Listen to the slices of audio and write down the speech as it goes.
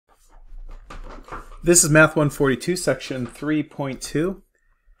This is Math 142, section 3.2,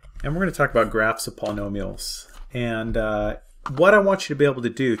 and we're going to talk about graphs of polynomials. And what I want you to be able to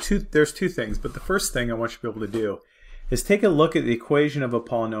do, there's two things, but the first thing I want you to be able to do is take a look at the equation of a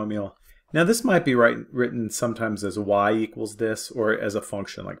polynomial. Now this might be written sometimes as y equals this, or as a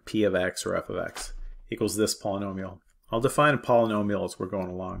function like p of x or f of x equals this polynomial. I'll define a polynomial as we're going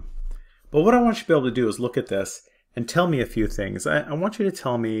along. But what I want you to be able to do is look at this and tell me a few things. I want you to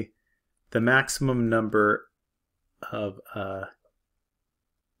tell me the maximum number of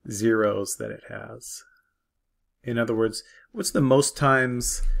zeros that it has. In other words, what's the most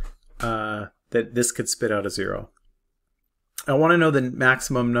times that this could spit out a zero? I want to know the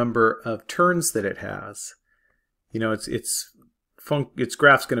maximum number of turns that it has. You know, its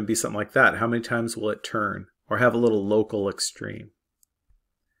graph's going to be something like that. How many times will it turn or have a little local extreme?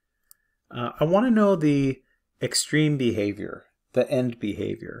 I want to know the extreme behavior, the end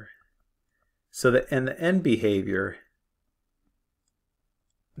behavior. So the end behavior,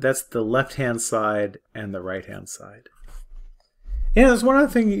 that's the left-hand side and the right-hand side. And there's one other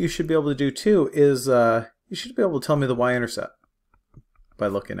thing that you should be able to do too is you should be able to tell me the y-intercept by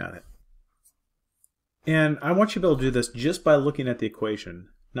looking at it. And I want you to be able to do this just by looking at the equation,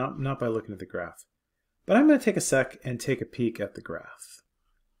 not by looking at the graph. But I'm going to take a sec and take a peek at the graph.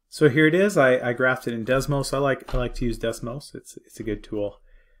 So here it is. I graphed it in Desmos. I like to use Desmos. It's a good tool.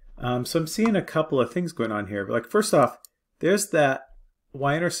 So I'm seeing a couple of things going on here. Like first off, there's that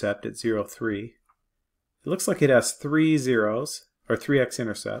y-intercept at 0, 3. It looks like it has 3 zeros, or 3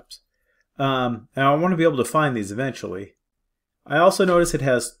 x-intercepts. And I want to be able to find these eventually. I also notice it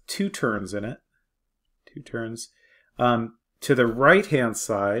has 2 turns in it. 2 turns. To the right-hand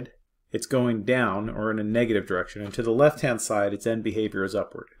side, it's going down, or in a negative direction. And to the left-hand side, its end behavior is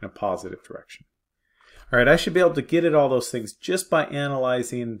upward, in a positive direction. All right, I should be able to get at all those things just by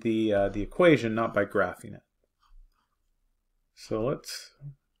analyzing the equation, not by graphing it. So let's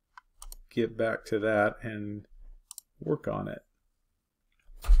get back to that and work on it.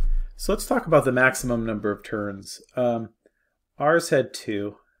 So let's talk about the maximum number of turns. Ours had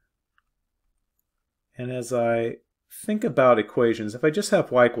 2. And as I think about equations, if I just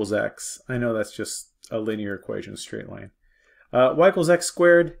have y equals x, I know that's just a linear equation, straight line. Y equals x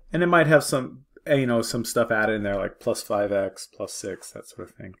squared, and it might have some stuff added in there like plus 5x, plus 6, that sort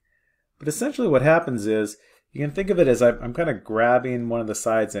of thing. But essentially what happens is, you can think of it as I'm kind of grabbing one of the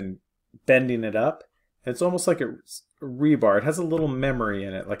sides and bending it up. It's almost like a rebar. It has a little memory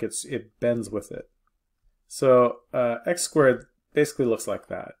in it, like it bends with it. So x squared basically looks like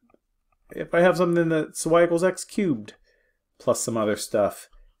that. If I have something that's y equals x cubed plus some other stuff,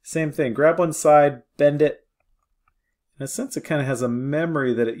 same thing. Grab one side, bend it. In a sense, it kind of has a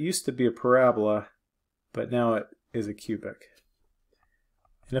memory that it used to be a parabola, but now it is a cubic.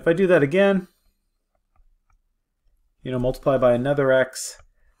 And if I do that again, multiply by another x,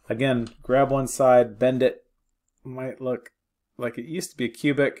 again, grab one side, bend it, might look like it used to be a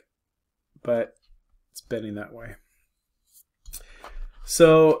cubic, but it's bending that way.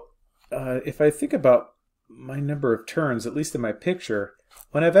 So if I think about my number of turns, at least in my picture,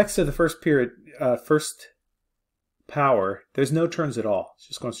 when I have x to the first power, there's no turns at all. It's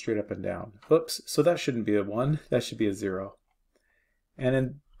just going straight up and down. Oops, so that shouldn't be a 1, that should be a 0. And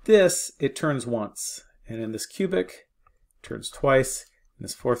in this, it turns once. And in this cubic, it turns twice. In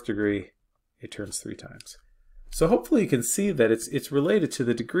this 4th degree, it turns 3 times. So hopefully you can see that it's related to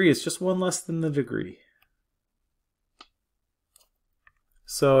the degree. It's just 1 less than the degree.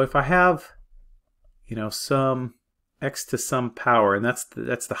 So if I have, some x to some power, and that's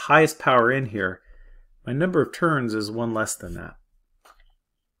the highest power in here, my number of turns is 1 less than that.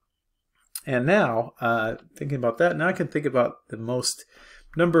 And now, thinking about that, now I can think about the most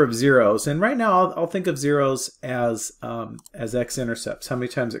number of zeros. And right now, I'll think of zeros as x-intercepts, how many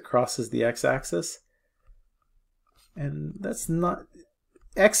times it crosses the x-axis. And that's not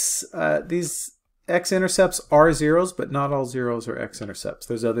these x-intercepts are zeros, but not all zeros are x-intercepts.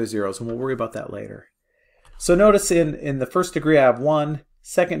 There's other zeros, and we'll worry about that later. So notice in the 1st degree, I have 1.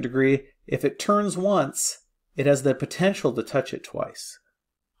 2nd degree, if it turns once, it has the potential to touch it twice.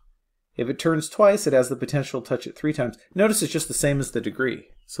 If it turns twice, it has the potential to touch it 3 times. Notice it's just the same as the degree.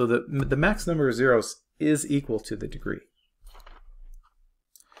 So the max number of zeros is equal to the degree.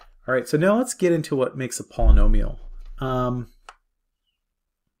 All right, so now let's get into what makes a polynomial. I'm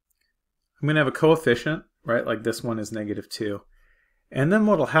going to have a coefficient, right? Like this one is -2. And then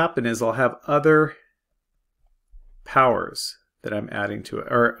what will happen is I'll have other powers that I'm adding to it,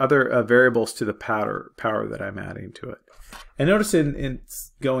 or other variables to the power that I'm adding to it. And notice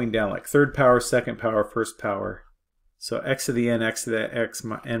it's going down, like 3rd power, 2nd power, 1st power. So x to the n, x to the x,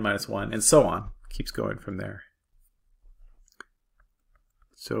 n minus 1, and so on. keeps going from there.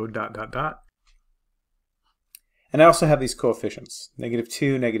 So dot, dot, dot. And I also have these coefficients,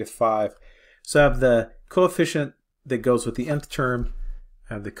 -2, -5. So I have the coefficient that goes with the nth term,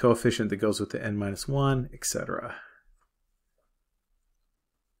 I have the coefficient that goes with the n-1, etc.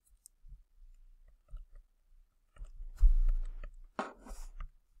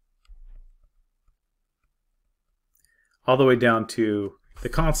 All the way down to the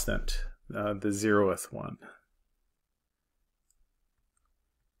constant, the 0th one.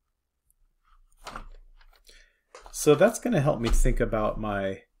 So that's going to help me think about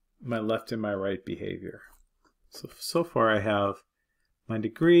my left and my right behavior. So far I have my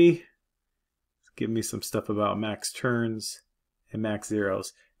degree, give me some stuff about max turns and max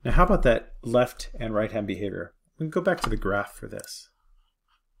zeros. Now how about that left and right hand behavior? We can go back to the graph for this.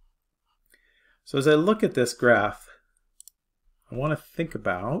 So as I look at this graph, I want to think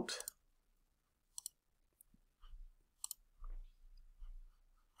about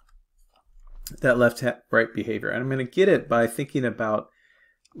that left-right behavior. And I'm going to get it by thinking about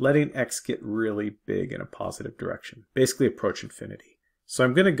letting x get really big in a positive direction, basically approach infinity. So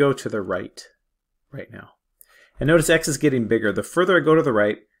I'm going to go to the right now. And notice x is getting bigger. The further I go to the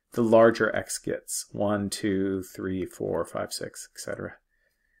right, the larger x gets. 1, 2, 3, 4, 5, 6, etc.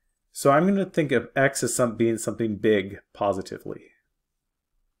 So I'm going to think of x as being something big positively.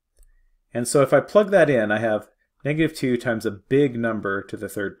 And so if I plug that in, I have -2 times a big number to the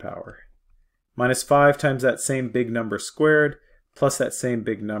third power, minus 5 times that same big number squared, plus that same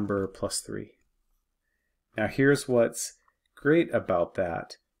big number plus 3. Now here's what's great about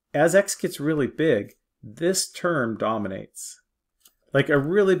that. As x gets really big, this term dominates. Like a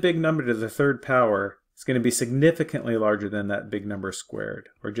really big number to the third power is going to be significantly larger than that big number squared,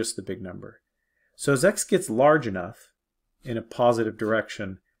 or just the big number. So as x gets large enough in a positive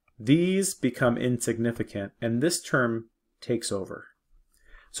direction, these become insignificant, and this term takes over.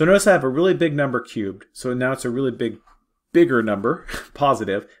 So notice I have a really big number cubed, so now it's a really bigger number,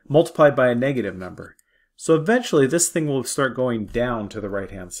 positive, multiplied by a negative number. So eventually this thing will start going down to the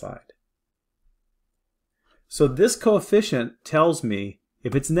right-hand side. So this coefficient tells me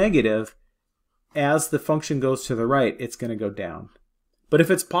if it's negative, as the function goes to the right, it's going to go down. But if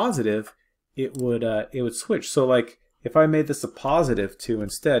it's positive, it would switch. So like if I made this a +2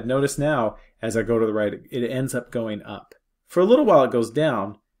 instead, notice now as I go to the right, it ends up going up. For a little while it goes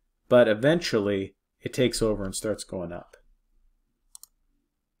down, but eventually it takes over and starts going up.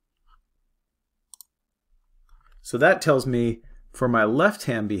 So that tells me for my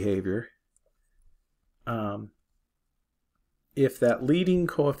left-hand behavior, if that leading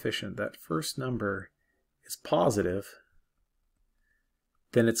coefficient, that first number, is positive,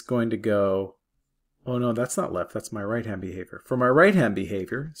 then it's going to go, oh no, that's not left, that's my right-hand behavior. For my right-hand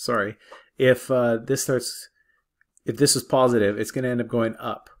behavior, sorry, if this is positive, it's going to end up going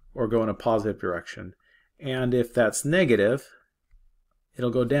up or go in a positive direction. And if that's negative, it'll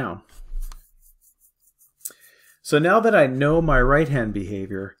go down. So now that I know my right-hand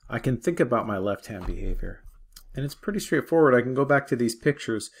behavior, I can think about my left-hand behavior. And it's pretty straightforward. I can go back to these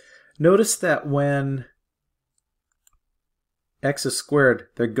pictures. Notice that when x is squared,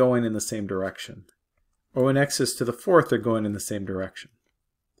 they're going in the same direction. Or when x is to the fourth, they're going in the same direction.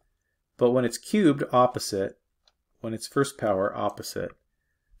 But when it's cubed, opposite. When it's first power, opposite.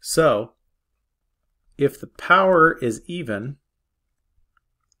 So if the power is even,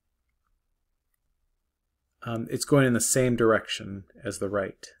 it's going in the same direction as the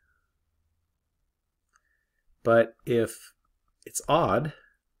right. But if it's odd,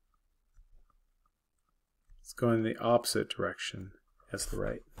 it's going in the opposite direction as the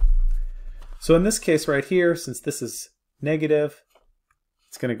right. So in this case right here, since this is negative,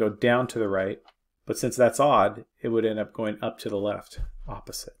 it's going to go down to the right. But since that's odd, it would end up going up to the left,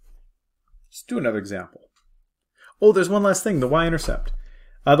 opposite. Let's do another example. Oh, there's one last thing, the y-intercept.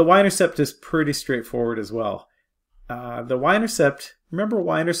 The y-intercept is pretty straightforward as well. The y-intercept, remember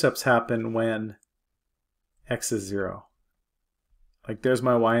y-intercepts happen when x is 0. Like there's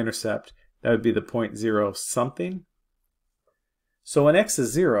my y-intercept. That would be the point 0 something. So when x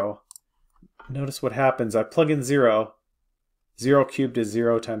is 0, notice what happens. I plug in 0. 0 cubed is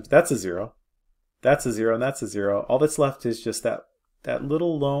 0 times, that's a 0. That's a 0 and that's a 0. All that's left is just that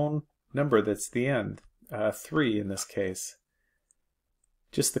little lone number that's the end. 3 in this case.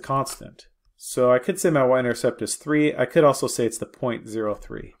 Just the constant. So I could say my y-intercept is 3. I could also say it's the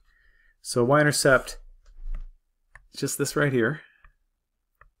 0.03. So y-intercept, just this right here.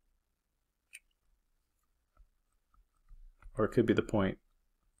 Or it could be the point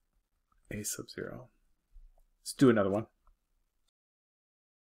a sub 0. Let's do another one.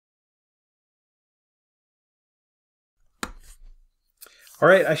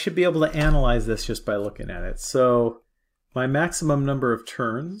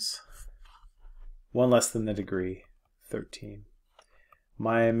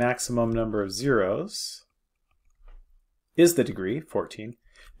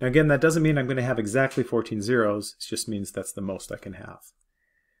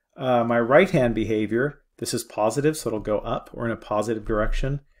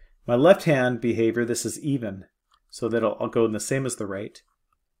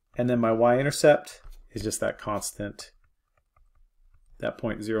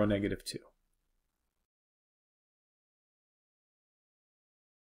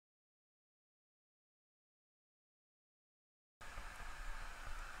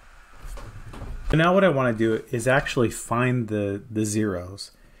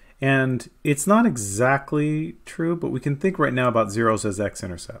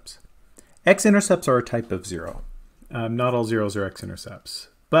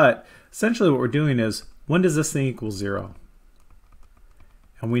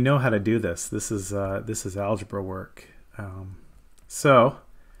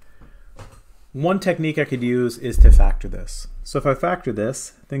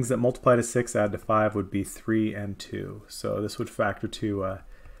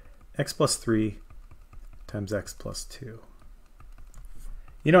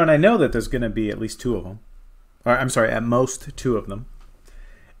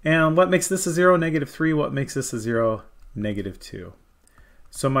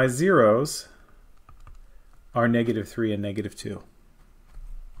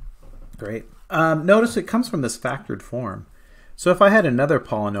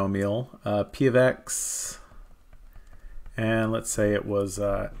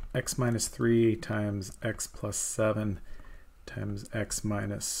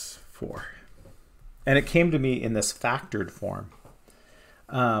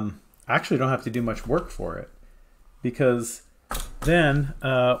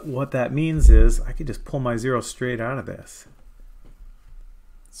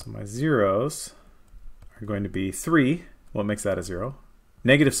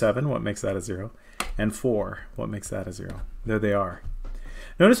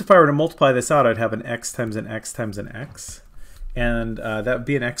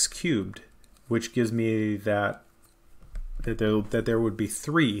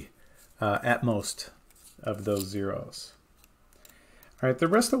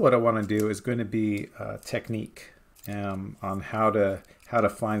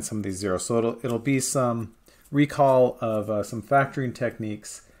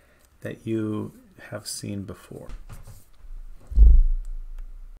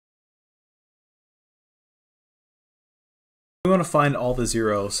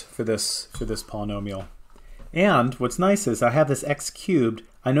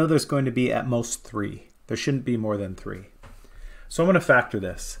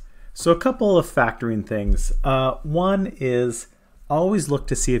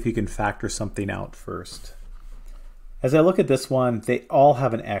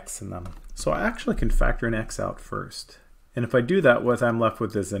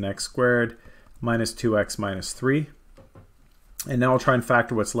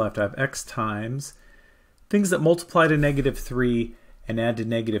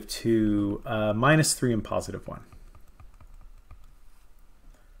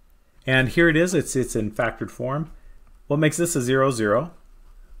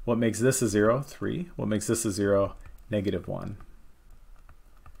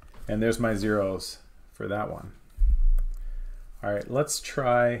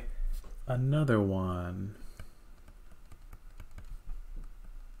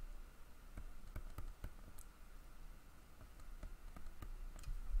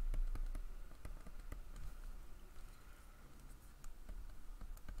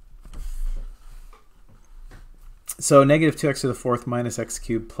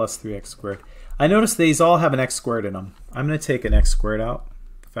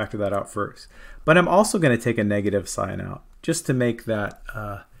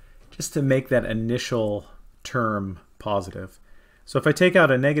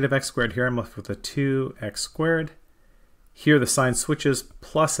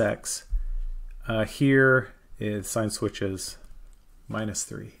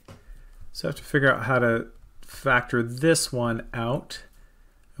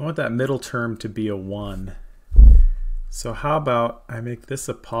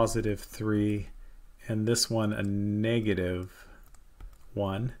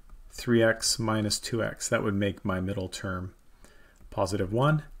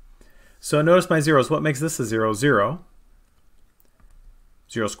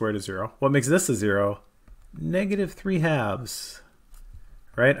 0 squared is 0. What makes this a 0? Negative 3 halves.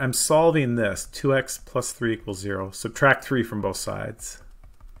 Right? I'm solving this. 2x plus 3 equals 0. Subtract 3 from both sides.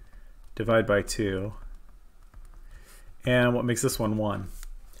 Divide by 2. And what makes this one 1?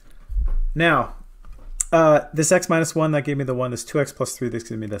 Now, this x minus 1, that gave me the 1. This 2x plus 3, this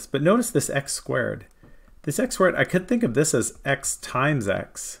gives me this. But notice this x squared. This x squared, I could think of this as x times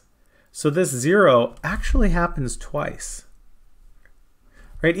x. So this 0 actually happens twice.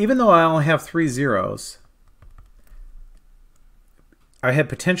 Right? Even though I only have 3 zeros, I had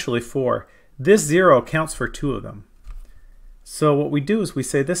potentially 4. This 0 counts for 2 of them. So what we do is we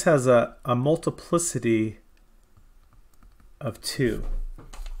say this has a multiplicity of 2.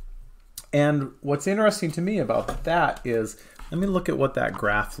 And what's interesting to me about that is, let me look at what that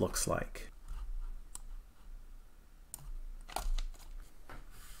graph looks like.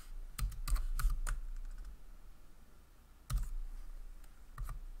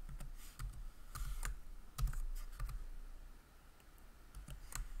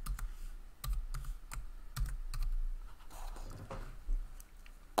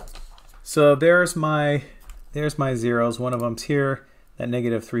 So there's my zeros. One of them's here, that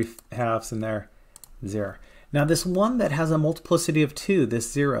negative 3 halves in there, 0. Now this one that has a multiplicity of 2, this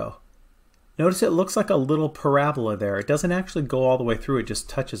 0, notice it looks like a little parabola there. It doesn't actually go all the way through, it just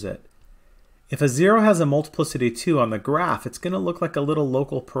touches it. If a 0 has a multiplicity of 2 on the graph, it's going to look like a little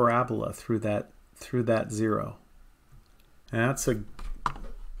local parabola through that 0. And that's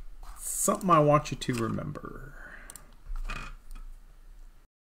something I want you to remember.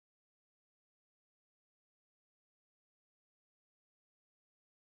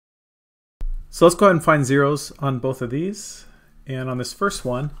 So let's go ahead and find zeros on both of these. And on this first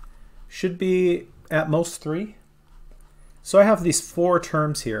one, should be at most 3. So I have these 4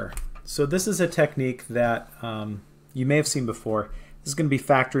 terms here. So this is a technique that you may have seen before. This is going to be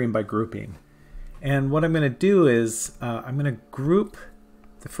factoring by grouping. And what I'm going to do is I'm going to group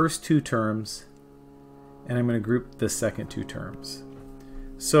the first 2 terms, and I'm going to group the second 2 terms.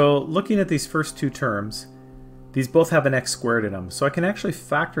 So looking at these first 2 terms, these both have an x squared in them. So I can actually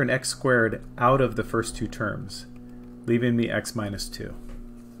factor an x squared out of the first 2 terms, leaving me x minus 2.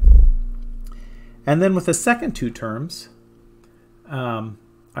 And then with the second 2 terms, I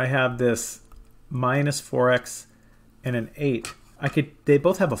have this minus 4x and an 8. They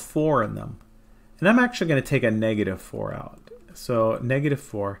both have a 4 in them. And I'm actually going to take a negative 4 out. So negative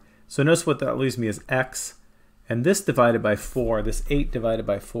 4. So notice what that leaves me is x. And this divided by 4, this 8 divided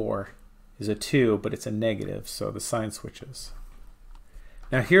by 4, is a 2, but it's a negative, so the sign switches.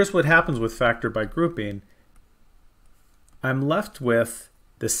 Now here's what happens with factor by grouping. I'm left with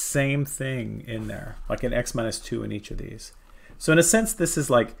the same thing in there, like an x minus 2 in each of these. So in a sense, this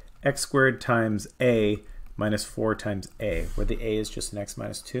is like x squared times a minus 4 times a, where the a is just an x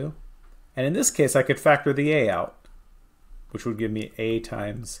minus 2. And in this case, I could factor the a out, which would give me a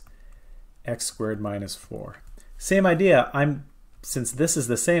times x squared minus 4. Same idea. Since this is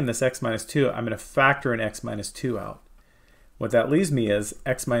the same, this x minus 2, I'm going to factor an x minus 2 out. What that leaves me is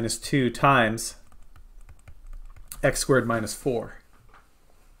x minus 2 times x squared minus 4.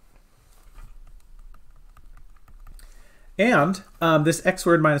 And this x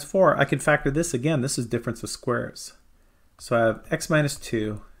squared minus 4, I can factor this again. This is difference of squares. So I have x minus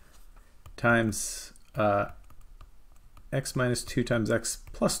 2 times x minus 2 times x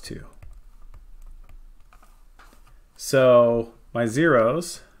plus 2. So my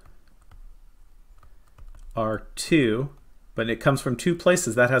zeros are 2, but it comes from 2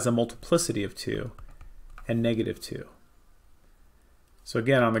 places. That has a multiplicity of 2 and negative 2. So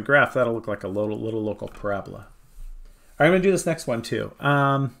again, on the graph, that'll look like a little local parabola. All right, I'm going to do this next one too.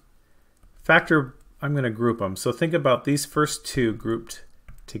 Factor, I'm going to group them. So think about these first 2 grouped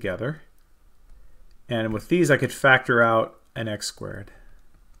together. And with these, I could factor out an x squared,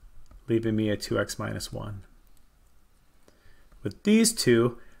 leaving me a 2x minus 1. With these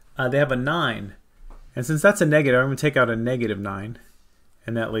 2, they have a 9. And since that's a negative, I'm going to take out a negative 9.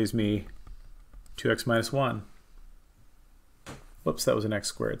 And that leaves me 2x minus 1. Whoops, that was an x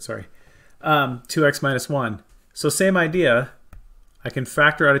squared, sorry. 2x minus 1. So same idea. I can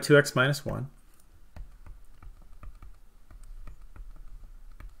factor out a 2x minus 1.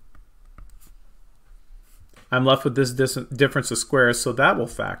 I'm left with this difference of squares, so that will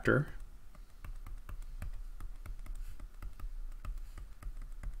factor.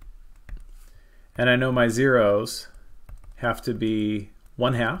 And I know my zeros have to be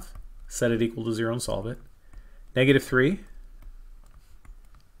 1/2, set it equal to 0 and solve it, negative 3,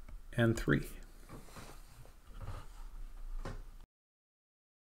 and 3.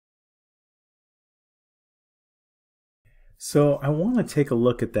 So I want to take a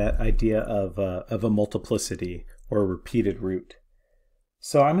look at that idea of a multiplicity or a repeated root.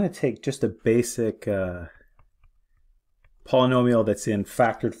 So I'm going to take just a basic polynomial that's in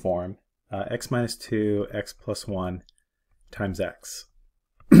factored form, x minus 2, x plus 1 times x.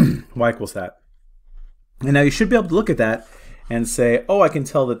 Y equals that. And now you should be able to look at that and say, oh, I can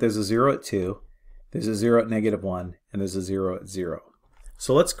tell that there's a 0 at 2, there's a 0 at -1, and there's a 0 at 0.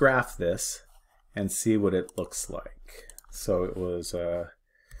 So let's graph this and see what it looks like. So it was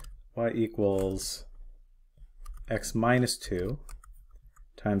y equals x minus 2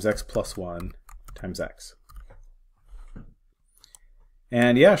 times x plus 1 times x.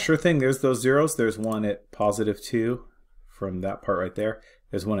 And yeah, sure thing, there's those zeros. There's one at +2 from that part right there.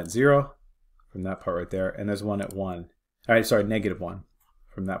 There's one at 0 from that part right there. And there's one at 1. All right, sorry, -1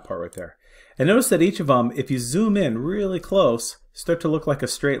 from that part right there. And notice that each of them, if you zoom in really close, start to look like a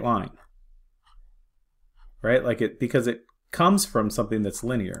straight line. Right? Like because it comes from something that's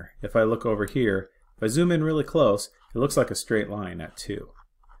linear. If I look over here, if I zoom in really close, it looks like a straight line at 2.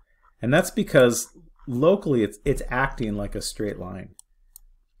 And that's because locally it's acting like a straight line.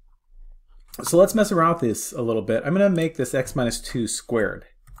 So let's mess around with this a little bit. I'm going to make this x minus 2 squared.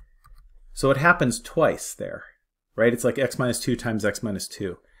 So it happens twice there, right? It's like x minus 2 times x minus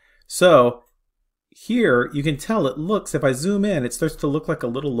 2. So here you can tell it looks, if I zoom in, it starts to look like a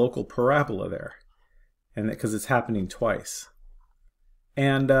little local parabola there. And because it's happening twice.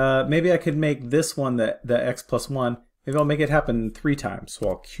 And maybe I could make this one the x plus 1. Maybe I'll make it happen 3 times. So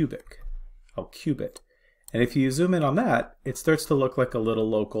I'll cube it. And if you zoom in on that, it starts to look like a little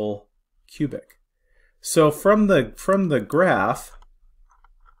local cubic. So from the graph,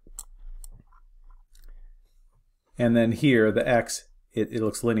 and then here the x, it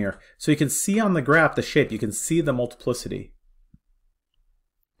looks linear. So you can see on the graph the shape. You can see the multiplicity.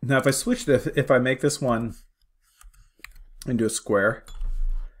 Now if I switch this, if I make this one into a square,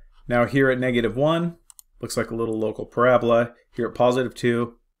 now here at -1, looks like a little local parabola. Here at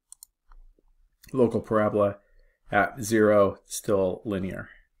 +2, local parabola. At 0, still linear.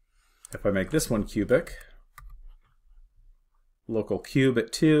 If I make this one cubic, local cube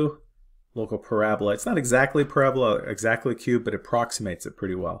at 2, local parabola. It's not exactly parabola, exactly cube, but it approximates it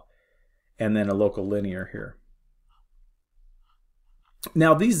pretty well. And then a local linear here.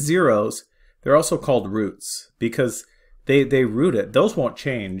 Now these zeros, they're also called roots because they root it. Those won't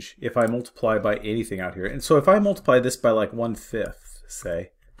change if I multiply by anything out here. And so if I multiply this by like 1/5,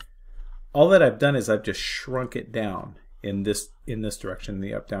 say, all that I've done is I've just shrunk it down in this direction, in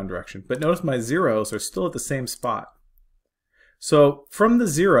the up-down direction. But notice my zeros are still at the same spot. So from the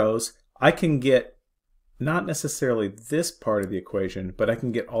zeros, I can get not necessarily this part of the equation, but I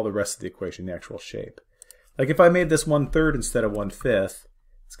can get all the rest of the equation, the actual shape. Like if I made this 1/3 instead of 1/5,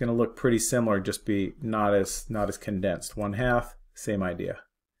 it's going to look pretty similar, just be not as condensed. 1/2, same idea.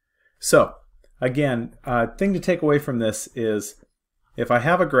 So again, thing to take away from this is if I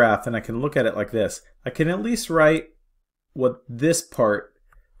have a graph and I can look at it like this, I can at least write what this part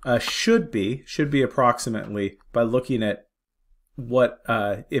should be approximately by looking at what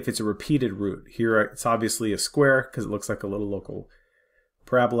if it's a repeated root. Here it's obviously a square because it looks like a little local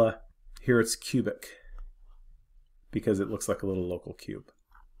parabola. Here it's cubic because it looks like a little local cube.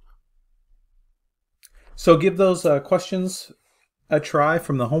 So give those questions a try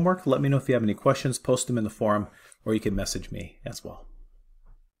from the homework. Let me know if you have any questions. Post them in the forum, or you can message me as well.